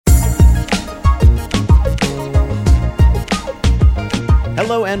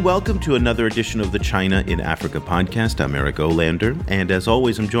Hello and welcome to another edition of the China in Africa podcast. I'm Eric Olander, and as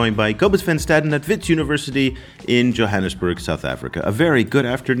always, I'm joined by Cobus van Staden at Wits University in Johannesburg, South Africa. A very good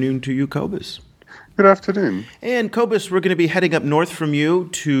afternoon to you, Cobus. Good afternoon. And Cobus, we're going to be heading up north from you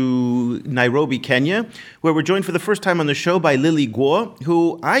to Nairobi, Kenya, where we're joined for the first time on the show by Lily Kuo,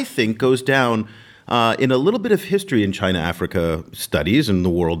 who I think goes down in a little bit of history in China-Africa studies and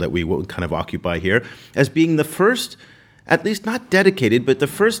the world that we kind of occupy here, as being the first, at least not dedicated, but the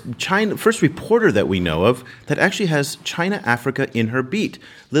first reporter that we know of that actually has China-Africa in her beat.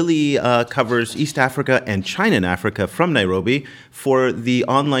 Lily covers East Africa and China and Africa from Nairobi for the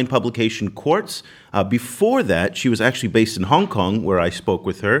online publication Quartz. Before that, she was actually based in Hong Kong, where I spoke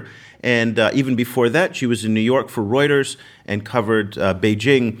with her. And even before that, she was in New York for Reuters and covered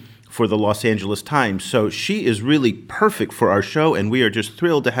Beijing for the Los Angeles Times. So she is really perfect for our show, and we are just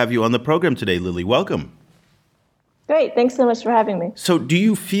thrilled to have you on the program today, Lily. Welcome. Great. Thanks so much for having me. So do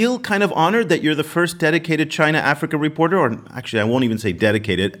you feel kind of honored that you're the first dedicated China-Africa reporter, or actually I won't even say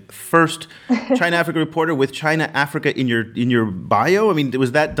dedicated, first China-Africa reporter with China-Africa in your bio? I mean,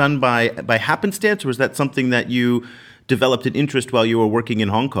 was that done by happenstance, or was that something that you developed an interest while you were working in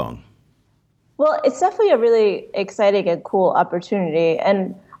Hong Kong? Well, it's definitely a really exciting and cool opportunity.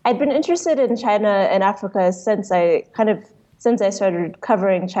 And I'd been interested in China and Africa since I started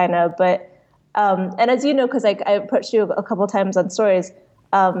covering China, but and as you know, because I approached you a couple of times on stories,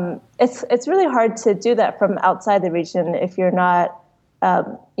 it's really hard to do that from outside the region if you're not,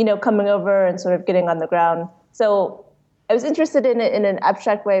 coming over and sort of getting on the ground. So I was interested in it in an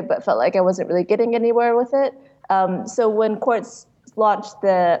abstract way, but felt like I wasn't really getting anywhere with it. So when Quartz launched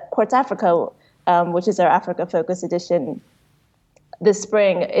the Quartz Africa, which is our Africa-focused edition this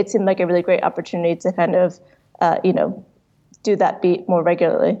spring, it seemed like a really great opportunity to kind of, do that beat more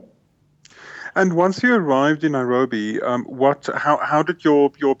regularly. And once you arrived in Nairobi, how did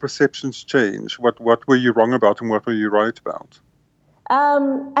your perceptions change? What were you wrong about and what were you right about?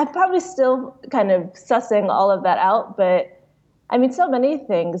 I'm probably still kind of sussing all of that out, but I mean, so many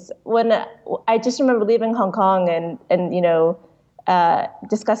things. When I just remember leaving Hong Kong and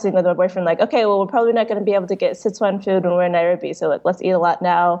discussing with my boyfriend, like, okay, well, we're probably not going to be able to get Sichuan food when we're in Nairobi, so like, let's eat a lot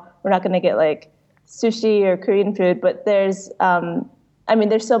now. We're not going to get like sushi or Korean food, but there's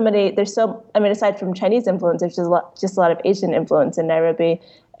aside from Chinese influence, there's just a lot of Asian influence in Nairobi.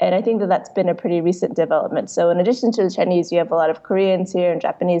 And I think that that's been a pretty recent development. So in addition to the Chinese, you have a lot of Koreans here and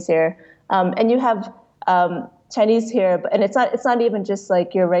Japanese here. And you have Chinese here, and it's not even just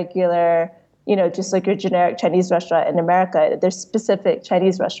like your regular, just like your generic Chinese restaurant in America. There's specific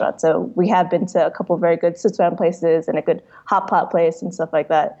Chinese restaurants. So we have been to a couple of very good Sichuan places and a good hot pot place and stuff like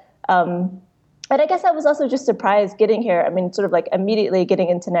that. And I guess I was also just surprised getting here. I mean, sort of like immediately getting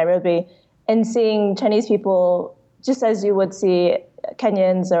into Nairobi and seeing Chinese people just as you would see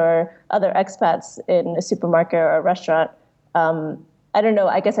Kenyans or other expats in a supermarket or a restaurant. I don't know.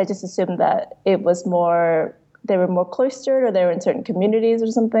 I guess I just assumed that they were more cloistered or they were in certain communities or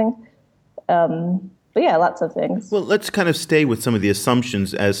something. But yeah, lots of things. Well, let's kind of stay with some of the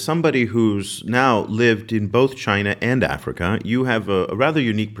assumptions. As somebody who's now lived in both China and Africa, you have a rather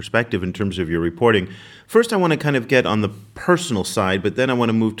unique perspective in terms of your reporting. First, I want to kind of get on the personal side, but then I want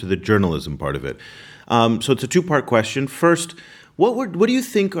to move to the journalism part of it. So it's a two-part question. First, what do you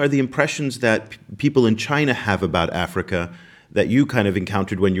think are the impressions that people in China have about Africa that you kind of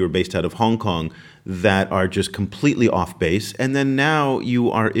encountered when you were based out of Hong Kong that are just completely off base? And then now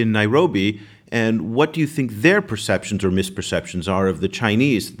you are in Nairobi, and what do you think their perceptions or misperceptions are of the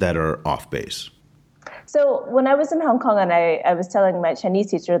Chinese that are off base? So when I was in Hong Kong and I was telling my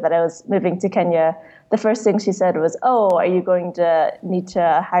Chinese teacher that I was moving to Kenya, the first thing she said was, "Oh, are you going to need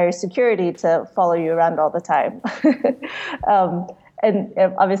to hire security to follow you around all the time?" And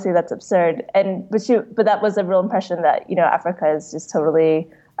obviously that's absurd. But that was a real impression that Africa is just totally.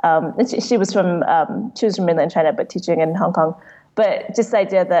 She was from mainland China, but teaching in Hong Kong. But just the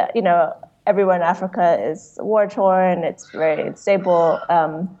idea that everyone in Africa is war-torn, it's very unstable,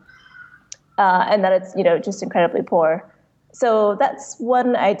 and that it's just incredibly poor. So that's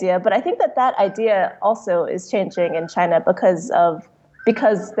one idea. But I think that idea also is changing in China because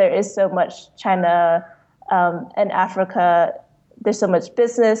there is so much China and Africa. There's so much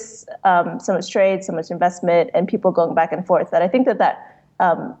business, so much trade, so much investment, and people going back and forth. That I think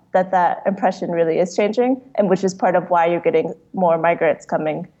that impression really is changing, and which is part of why you're getting more migrants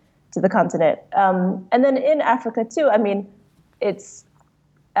coming to the continent. And then in Africa too, I mean,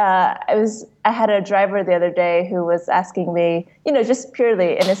 I had a driver the other day who was asking me, just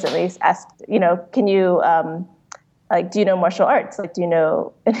purely innocently asked, can you, do you know martial arts? Like, do you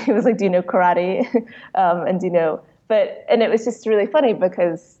know, and he was like, do you know karate? And do you know, and it was just really funny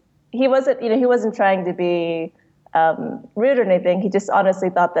because he wasn't trying to be rude or anything. He just honestly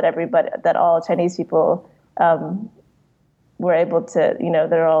thought that all Chinese people were able to,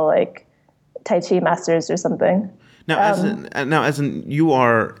 they're all like Tai Chi masters or something. Now, as in, you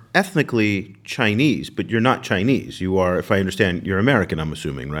are ethnically Chinese, but you're not Chinese. You are, if I understand, you're American, I'm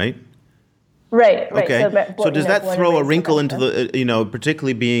assuming, right? Right. Okay. So does that throw a wrinkle into the,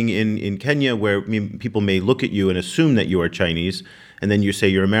 particularly being in Kenya, where people may look at you and assume that you are Chinese, and then you say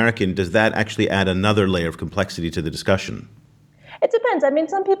you're American, does that actually add another layer of complexity to the discussion? It depends. I mean,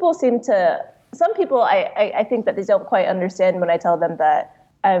 some people I think that they don't quite understand when I tell them that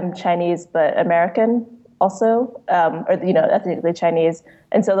I'm Chinese but American also, or ethnically Chinese,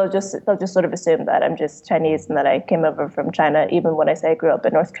 and so they'll just sort of assume that I'm just Chinese and that I came over from China, even when I say I grew up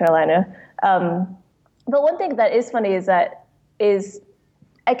in North Carolina. But one thing that is funny is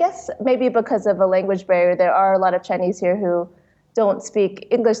I guess maybe because of a language barrier, there are a lot of Chinese here who don't speak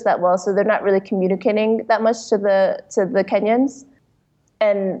English that well, so they're not really communicating that much to the Kenyans.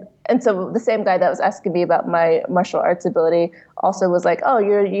 And so the same guy that was asking me about my martial arts ability also was like, "Oh,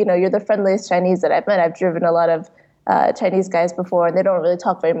 you're the friendliest Chinese that I've met. I've driven a lot of Chinese guys before, and they don't really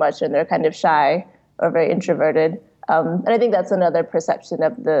talk very much, and they're kind of shy or very introverted." And I think that's another perception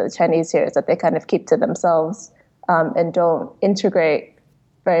of the Chinese here, is that they kind of keep to themselves and don't integrate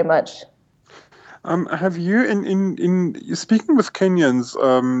very much. Have you, in speaking with Kenyans,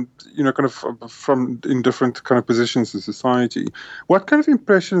 kind of from in different kind of positions in society, what kind of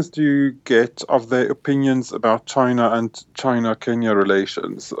impressions do you get of their opinions about China and China-Kenya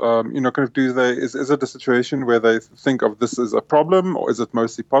relations? Kind of is it a situation where they think of this as a problem, or is it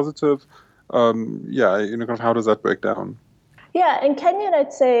mostly positive? Kind of how does that break down? Yeah, in Kenya,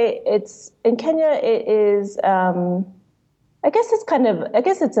 I'd say it is. I guess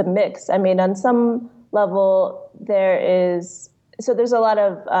it's a mix. I mean, on some level, there's a lot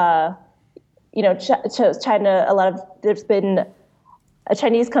of, China, there's been a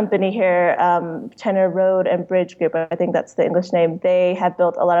Chinese company here, China Road and Bridge Group, I think that's the English name. They have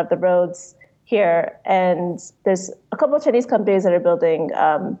built a lot of the roads here, and there's a couple of Chinese companies that are building,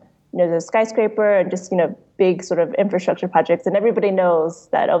 the skyscraper and just, big sort of infrastructure projects, and everybody knows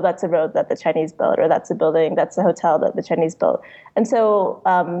that, oh, that's a road that the Chinese built, or that's a building, that's a hotel that the Chinese built. And so,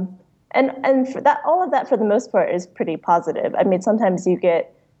 and for that, all of that for the most part is pretty positive. I mean, sometimes you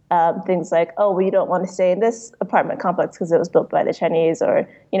get things like, oh, well, you don't want to stay in this apartment complex because it was built by the Chinese, or,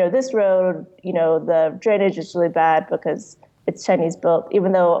 this road, the drainage is really bad because it's Chinese built,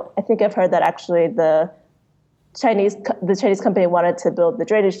 even though I think I've heard that actually the Chinese company wanted to build the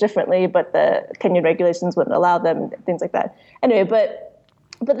drainage differently, but the Kenyan regulations wouldn't allow them, things like that. Anyway, but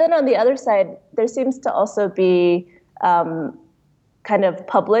then on the other side, there seems to also be kind of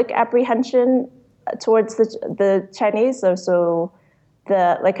public apprehension towards the Chinese. So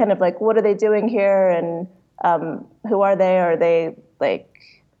the kind of what are they doing here, and who are they? Are they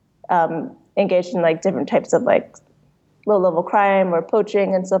engaged in different types of low-level crime or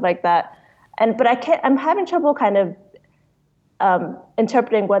poaching and stuff like that? But I'm having trouble kind of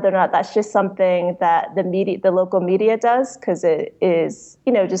interpreting whether or not that's just something that the local media does, because it is,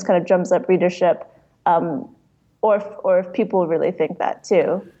 just kind of drums up readership, or if people really think that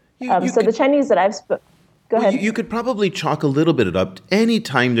too. The Chinese that I've spoken, go ahead. You could probably chalk a little bit up any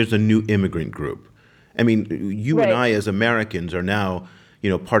time there's a new immigrant group. I mean, you Right. and I as Americans are now,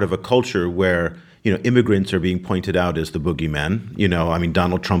 part of a culture where immigrants are being pointed out as the boogeyman. I mean,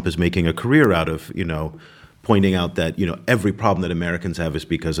 Donald Trump is making a career out of, pointing out that, every problem that Americans have is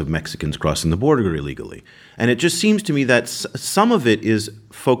because of Mexicans crossing the border illegally. And it just seems to me that some of it is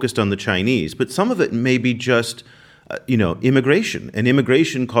focused on the Chinese, but some of it may be just, immigration. And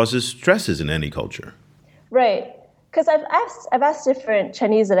immigration causes stresses in any culture. Right. Because I've asked different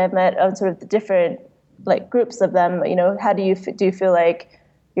Chinese that I've met on sort of the different groups of them, how do you feel like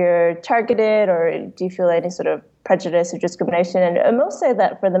you're targeted, or do you feel any sort of prejudice or discrimination? And most say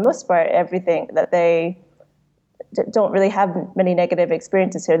that for the most part, everything that they don't really have many negative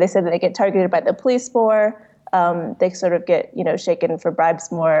experiences here. They say that they get targeted by the police more. They sort of get, shaken for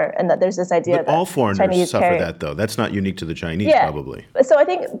bribes more, and that there's this idea But that all foreigners Chinese suffer that, though. That's not unique to the Chinese, probably. So I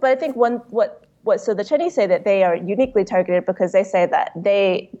think so the Chinese say that they are uniquely targeted because they say that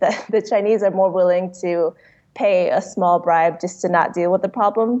the Chinese are more willing to pay a small bribe just to not deal with the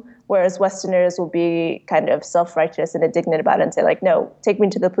problem, whereas Westerners will be kind of self-righteous and indignant about it and say no, take me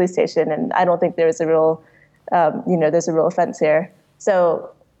to the police station, and I don't think there's a real, there's a real offense here.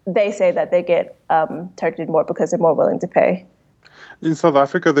 So they say that they get targeted more because they're more willing to pay. In South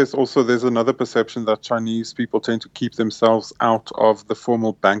Africa, there's another perception that Chinese people tend to keep themselves out of the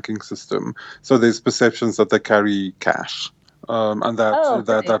formal banking system. So there's perceptions that they carry cash, and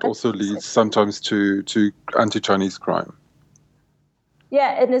that also leads sometimes to anti-Chinese crime.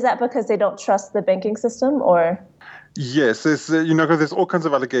 Yeah, and is that because they don't trust the banking system, or? Yes, there's all kinds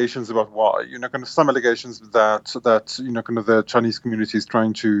of allegations about why. Kind of some allegations that kind of the Chinese community is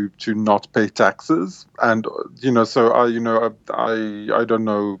trying to not pay taxes, and so I don't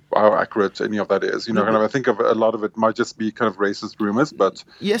know how accurate any of that is. Kind of I think of a lot of it might just be kind of racist rumors, but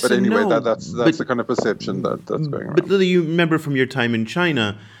yes, but anyway, no, that's the kind of perception that's going around. But Lily, you remember from your time in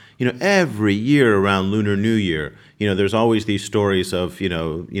China, every year around Lunar New Year, there's always these stories of,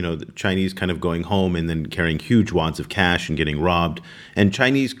 the Chinese kind of going home and then carrying huge wads of cash and getting robbed. And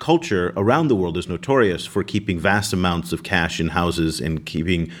Chinese culture around the world is notorious for keeping vast amounts of cash in houses and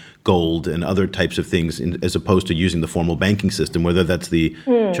keeping gold and other types of things as opposed to using the formal banking system, whether that's the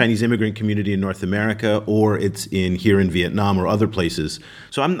Chinese immigrant community in North America or it's here in Vietnam or other places.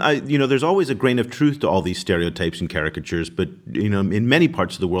 So there's always a grain of truth to all these stereotypes and caricatures, but in many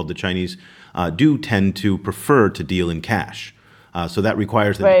parts of the world, the Chinese do tend to prefer to deal in cash. So that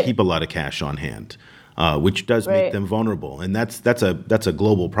requires them to keep a lot of cash on hand, which does make them vulnerable. And that's a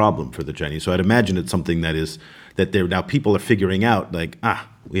global problem for the Chinese. So I'd imagine it's something that now people are figuring out, like,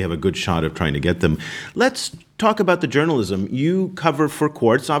 we have a good shot of trying to get them. Let's talk about the journalism. You cover for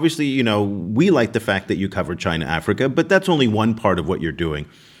Quartz. Obviously, we like the fact that you cover China, Africa, but that's only one part of what you're doing.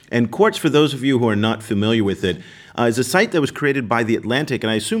 And Quartz, for those of you who are not familiar with it, is a site that was created by The Atlantic, and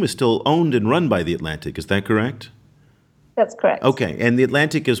I assume is still owned and run by The Atlantic. Is that correct? That's correct. Okay, and The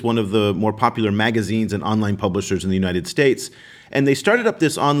Atlantic is one of the more popular magazines and online publishers in the United States. And they started up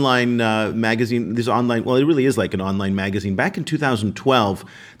this online magazine, well, it really is like an online magazine, back in 2012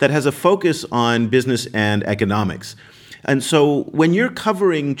 that has a focus on business and economics. And so when you're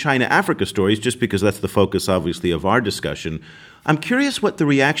covering China-Africa stories, just because that's the focus, obviously, of our discussion, I'm curious what the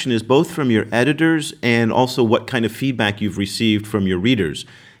reaction is both from your editors and also what kind of feedback you've received from your readers.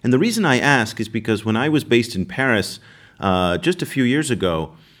 And the reason I ask is because when I was based in Paris just a few years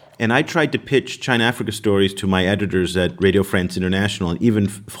ago, and I tried to pitch China-Africa stories to my editors at Radio France International and even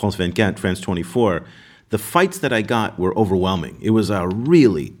France 24, France 24, the fights that I got were overwhelming. It was a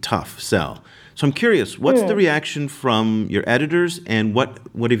really tough sell. So I'm curious, what's the reaction from your editors and what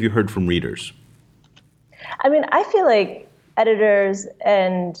have you heard from readers? I mean, I feel like editors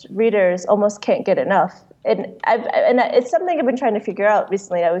and readers almost can't get enough. And it's something I've been trying to figure out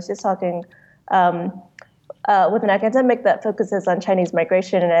recently. I was just talking with an academic that focuses on Chinese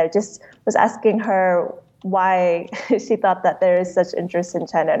migration, and I just was asking her why she thought that there is such interest in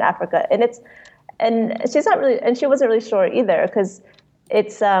China and Africa, and she's not really, and she wasn't really sure either, because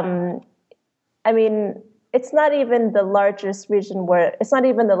it's it's not even the largest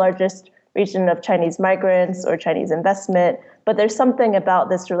region of Chinese migrants or Chinese investment, but there's something about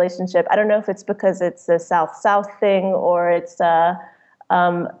this relationship. I don't know if it's because it's a South-South thing or it's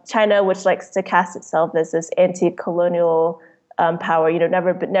China, which likes to cast itself as this anti-colonial power,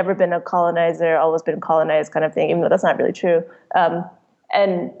 never been a colonizer, always been colonized kind of thing, even though that's not really true.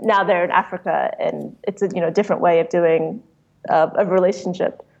 And now they're in Africa, and it's a different way of doing a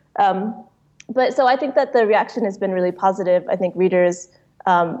relationship. But so I think that the reaction has been really positive. I think readers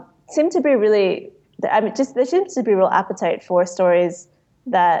seem to be there seems to be real appetite for stories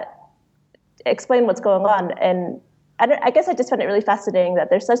that explain what's going on. And I guess I just find it really fascinating that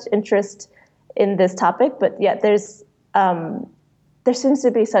there's such interest in this topic, but yet there seems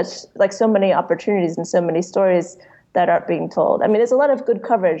to be so many opportunities and so many stories that aren't being told. I mean, there's a lot of good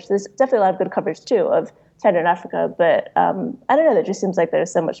coverage. There's definitely a lot of good coverage too of China and Africa, but I don't know. There just seems like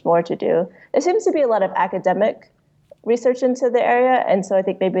there's so much more to do. There seems to be a lot of academic research into the area, and so I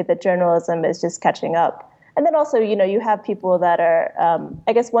think maybe the journalism is just catching up. And then also, you have people that are.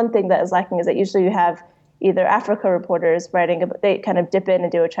 I guess one thing that is lacking is that usually you have either Africa reporters writing, they kind of dip in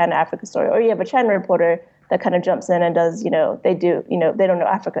and do a China-Africa story, or you have a China reporter that kind of jumps in and does, they don't know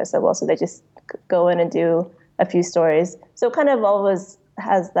Africa so well, so they just go in and do a few stories. So it kind of always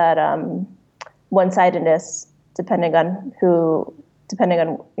has that one-sidedness depending on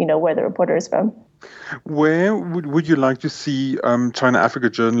where the reporter is from. Where would you like to see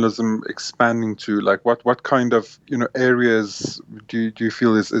China-Africa journalism expanding to? Like what kind of areas do you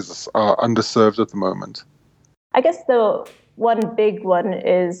feel is underserved at the moment? I guess the one big one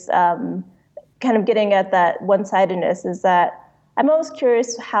is kind of getting at that one-sidedness, is that I'm always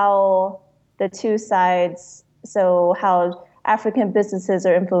curious how the two sides, so how African businesses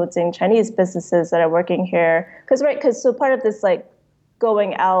are influencing Chinese businesses that are working here. Because so part of this like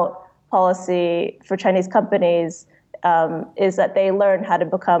going out policy for Chinese companies is that they learn how to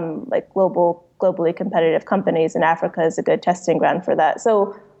become like globally competitive companies, and Africa is a good testing ground for that.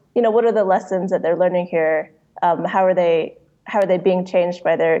 So, what are the lessons that they're learning here? How are they being changed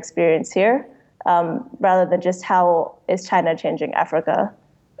by their experience here, rather than just how is China changing Africa?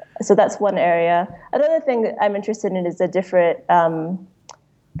 So that's one area. Another thing that I'm interested in is the different. One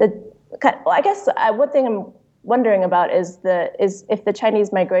thing I'm wondering about is if the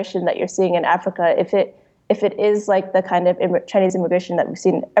Chinese migration that you're seeing in Africa, if it is like the kind of Chinese immigration that we've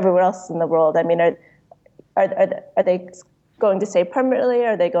seen everywhere else in the world. I mean, are they going to stay permanently?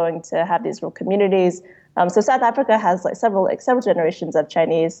 Are they going to have these rural communities? So South Africa has several generations of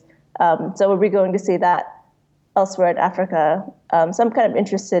Chinese. So are we going to see that elsewhere in Africa? So I'm kind of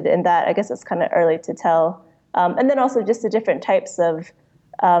interested in that. I guess it's kind of early to tell. And then also just the different types of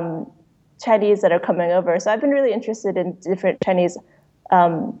Chinese that are coming over. So I've been really interested in different Chinese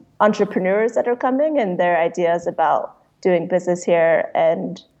entrepreneurs that are coming and their ideas about doing business here.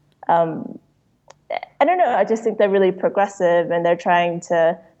 And I don't know, I just think they're really progressive, and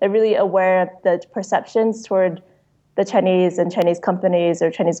they're really aware of the perceptions toward the Chinese and Chinese companies or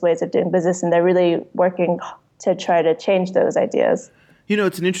Chinese ways of doing business, and they're really working to try to change those ideas.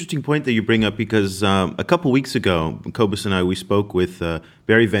 It's an interesting point that you bring up because a couple weeks ago, Cobus and we spoke with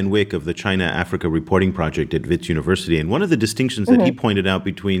Barry Van Wyck of the China-Africa Reporting Project at Wits University. And one of the distinctions that he pointed out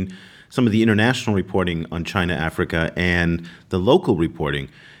between some of the international reporting on China-Africa and the local reporting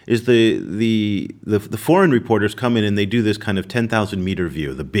is the foreign reporters come in and they do this kind of 10,000-meter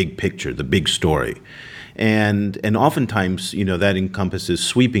view, the big picture, the big story. And oftentimes, that encompasses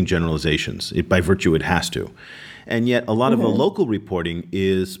sweeping generalizations. By virtue, it has to. And yet a lot of the local reporting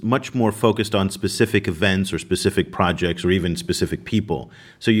is much more focused on specific events or specific projects or even specific people.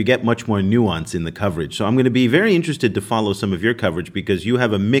 So you get much more nuance in the coverage. So I'm going to be very interested to follow some of your coverage because you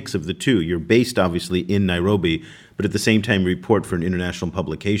have a mix of the two. You're based obviously in Nairobi, but at the same time report for an international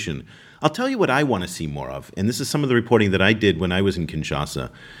publication. I'll tell you what I want to see more of, and this is some of the reporting that I did when I was in Kinshasa,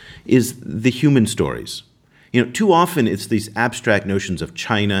 is the human stories. Too often it's these abstract notions of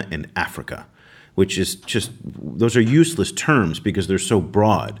China and Africa, which is just, those are useless terms because they're so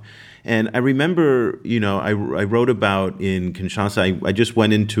broad. And I remember, I wrote about in Kinshasa, I just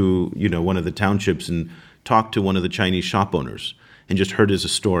went into, one of the townships and talked to one of the Chinese shop owners and just heard his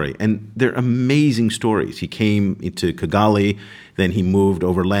story. And they're amazing stories. He came to Kigali, then he moved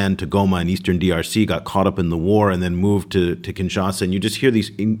overland to Goma in eastern DRC, got caught up in the war, and then moved to Kinshasa. And you just hear these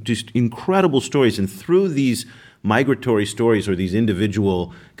just incredible stories. And through these migratory stories or these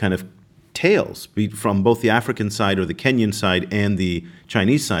individual kind of tales from both the African side or the Kenyan side and the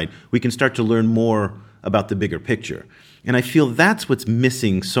Chinese side, we can start to learn more about the bigger picture. And I feel that's what's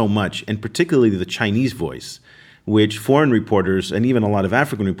missing so much, and particularly the Chinese voice, which foreign reporters and even a lot of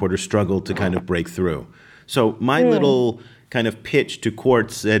African reporters struggle to kind of break through. So my little kind of pitch to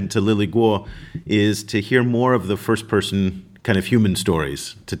Quartz and to Lily Kuo is to hear more of the first person kind of human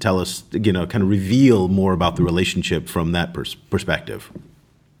stories, to tell us, kind of reveal more about the relationship from that perspective.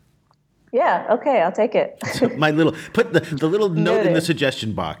 Yeah, okay, I'll take it. Put the little note in the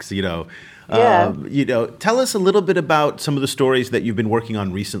suggestion box, Yeah. Tell us a little bit about some of the stories that you've been working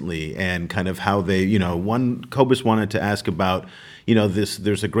on recently and kind of how they, one, Cobus wanted to ask about,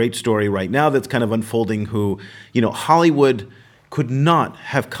 there's a great story right now that's kind of unfolding who, Hollywood could not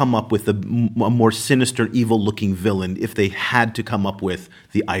have come up with a more sinister, evil-looking villain if they had to come up with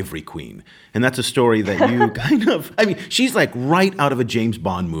the Ivory Queen. And that's a story that you kind of, she's like right out of a James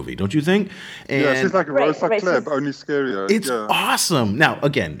Bond movie, don't you think? And she's like Rosa Klebb, only scarier. It's awesome. Now,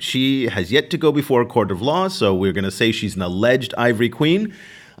 again, she has yet to go before a court of law, so we're going to say she's an alleged Ivory Queen,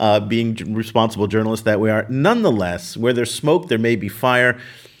 being responsible journalists that we are. Nonetheless, where there's smoke, there may be fire.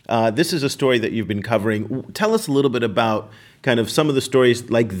 This is a story that you've been covering. Tell us a little bit about kind of some of the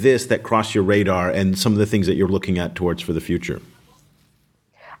stories like this that cross your radar and some of the things that you're looking at towards for the future.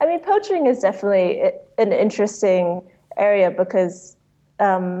 Poaching is definitely an interesting area because,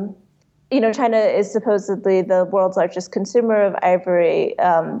 China is supposedly the world's largest consumer of ivory.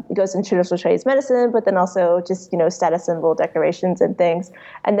 It goes in traditional Chinese medicine, but then also just, status symbol decorations and things.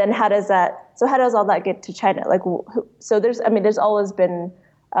 And then how does all that get to China? There's always been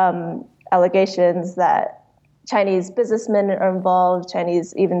allegations that Chinese businessmen are involved,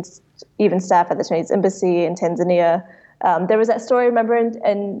 Chinese even staff at the Chinese embassy in Tanzania. There was that story, remember,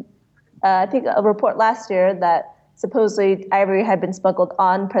 and I think a report last year that supposedly ivory had been smuggled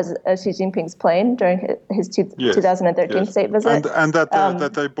on President Xi Jinping's plane during his 2013 state visit, and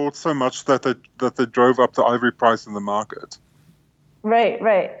that they bought so much that they drove up the ivory price in the market.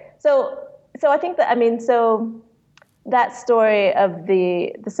 Right. So I think that that story of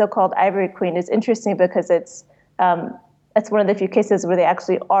the so-called Ivory Queen is interesting because it's It's one of the few cases where they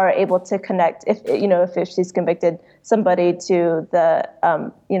actually are able to connect, if she's convicted, somebody to the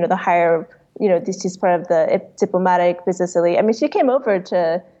the higher, she's part of the diplomatic business elite. I mean, she came over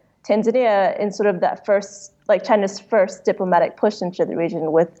to Tanzania in sort of that first, like China's first diplomatic push into the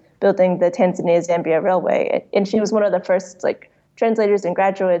region with building the Tanzania-Zambia Railway, and she was one of the first translators and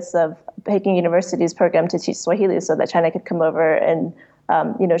graduates of Peking University's program to teach Swahili, so that China could come over and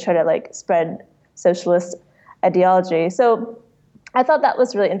try to spread socialist ideology. So I thought that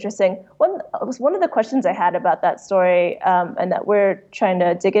was really interesting. One of the questions I had about that story, and that we're trying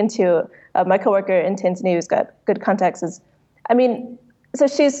to dig into, my coworker in Tanzania who's got good contacts is, I mean, so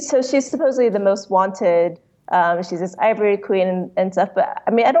she's supposedly the most wanted. She's this ivory queen and stuff, but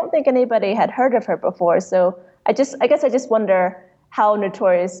I mean, I don't think anybody had heard of her before. So I guess I just wonder, how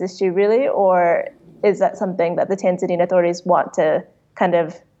notorious is she really, or is that something that the Tanzanian authorities want to kind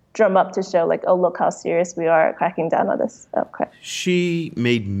of drum up to show oh, look how serious we are cracking down on this crap? She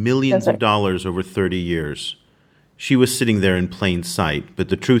made millions of dollars over 30 years. She was sitting there in plain sight, but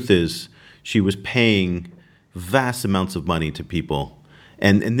the truth is she was paying vast amounts of money to people.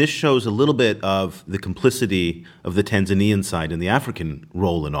 And this shows a little bit of the complicity of the Tanzanian side and the African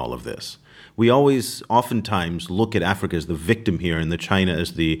role in all of this. We oftentimes look at Africa as the victim here and the China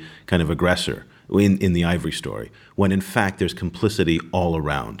as the kind of aggressor in the ivory story, when in fact there's complicity all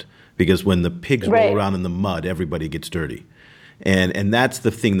around. Because when the pigs roll around in the mud, everybody gets dirty. And that's the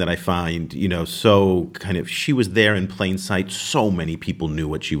thing that I find, so kind of, she was there in plain sight. So many people knew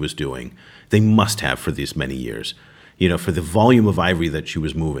what she was doing. They must have for these many years, for the volume of ivory that she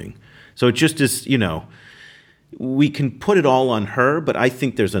was moving. So it just is, we can put it all on her, but I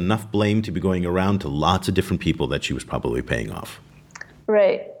think there's enough blame to be going around to lots of different people that she was probably paying off.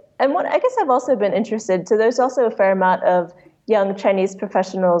 Right. And I guess I've also been interested. So there's also a fair amount of young Chinese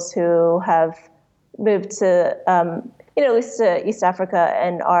professionals who have moved to, at least to East Africa,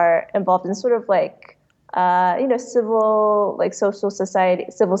 and are involved in sort of civil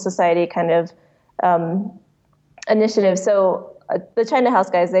society kind of initiatives. So the China House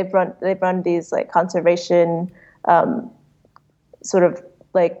guys, they've run these conservation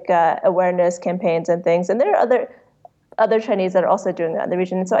awareness campaigns and things, and there are other Chinese that are also doing that in the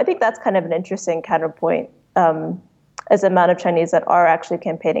region. So I think that's kind of an interesting counterpoint, as the amount of Chinese that are actually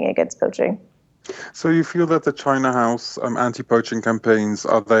campaigning against poaching. So you feel that the China House anti-poaching campaigns,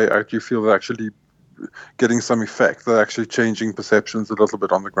 do you feel they're actually getting some effect? They're actually changing perceptions a little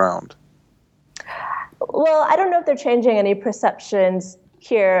bit on the ground? Well, I don't know if they're changing any perceptions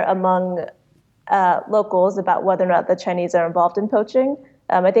here among locals about whether or not the Chinese are involved in poaching.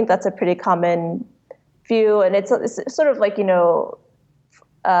 I think that's a pretty common view, and it's sort of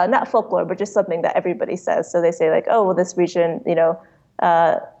not folklore, but just something that everybody says. So they say oh, well, this region,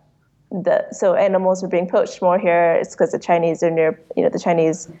 so animals are being poached more here. It's because the Chinese are near, the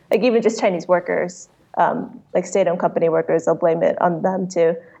Chinese, even just Chinese workers, state-owned company workers, they'll blame it on them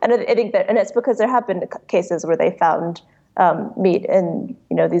too. And I think and it's because there have been cases where they found meat in,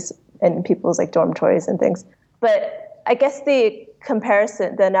 these in people's dormitories and things. But I guess the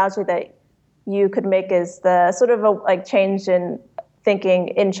analogy that you could make is the sort of a change in thinking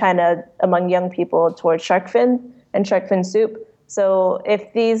in China among young people towards shark fin and shark fin soup. So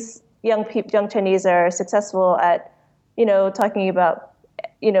if these young Chinese are successful at, talking about,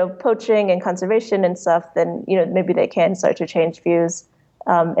 poaching and conservation and stuff, then, maybe they can start to change views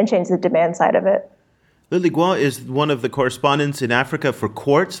and change the demand side of it. Lily Kuo is one of the correspondents in Africa for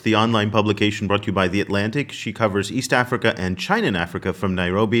Quartz, the online publication brought to you by The Atlantic. She covers East Africa and China and Africa from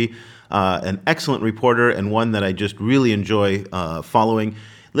Nairobi. An excellent reporter, and one that I just really enjoy following.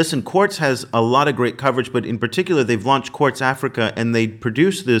 Listen, Quartz has a lot of great coverage, but in particular, they've launched Quartz Africa, and they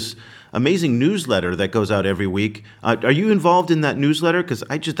produce this amazing newsletter that goes out every week. Are you involved in that newsletter? Because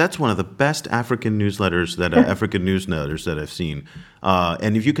that's one of the best African newsletters that I've seen.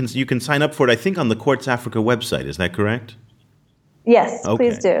 And if you can sign up for it, I think on the Quartz Africa website. Is that correct? Yes,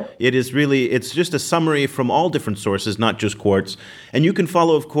 okay. Please do. It's just a summary from all different sources, not just Quartz. And you can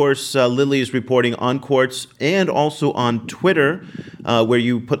follow, of course, Lily's reporting on Quartz and also on Twitter, where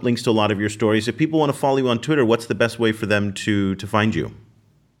you put links to a lot of your stories. If people want to follow you on Twitter, what's the best way for them to find you?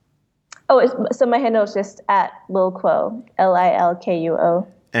 So my handle is just at Lil Kuo, Lilkuo.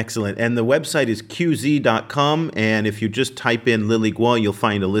 Excellent. And the website is qz.com. And if you just type in Lily Kuo, you'll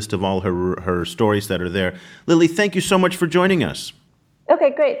find a list of all her stories that are there. Lily, thank you so much for joining us. Okay,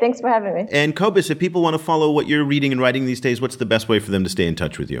 great. Thanks for having me. And Cobus, if people want to follow what you're reading and writing these days, what's the best way for them to stay in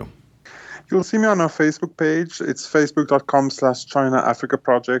touch with you? You'll see me on our Facebook page. It's facebook.com/China Africa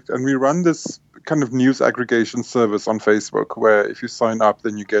Project. And we run this kind of news aggregation service on Facebook where if you sign up,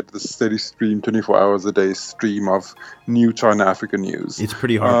 then you get this steady stream, 24 hours a day stream of new China Africa news. It's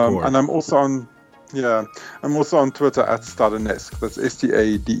pretty hardcore. And I'm also on Twitter at Stadenesque. That's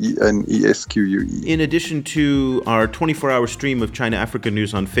STADENESQUE. In addition to our 24-hour stream of China Africa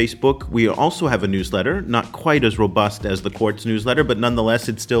news on Facebook, we also have a newsletter, not quite as robust as the Quartz newsletter, but nonetheless,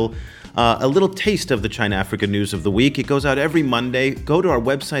 it's still a little taste of the China Africa news of the week. It goes out every Monday. Go to our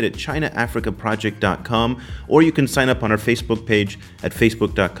website at ChinaAfricaProject.com, or you can sign up on our Facebook page at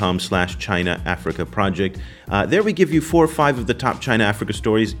Facebook.com/China Africa Project. There we give you 4 or 5 of the top China Africa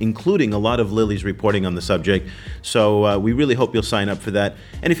stories, including a lot of Lily's reporting on the subject. So we really hope you'll sign up for that.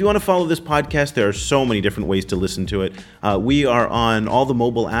 And if you want to follow this podcast, there are so many different ways to listen to it. We are on all the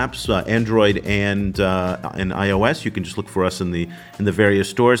mobile apps, Android and iOS. You can just look for us in the various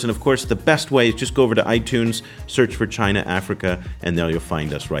stores. And of course, the best way is just go over to iTunes, search for China Africa, and there you'll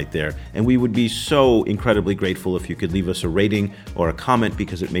find us right there. And we would be so incredibly grateful if you could leave us a rating or a comment,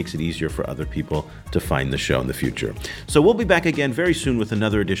 because it makes it easier for other people to find the show in the future. So we'll be back again very soon with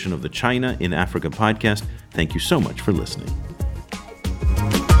another edition of the China in Africa podcast. Thank you so much for listening.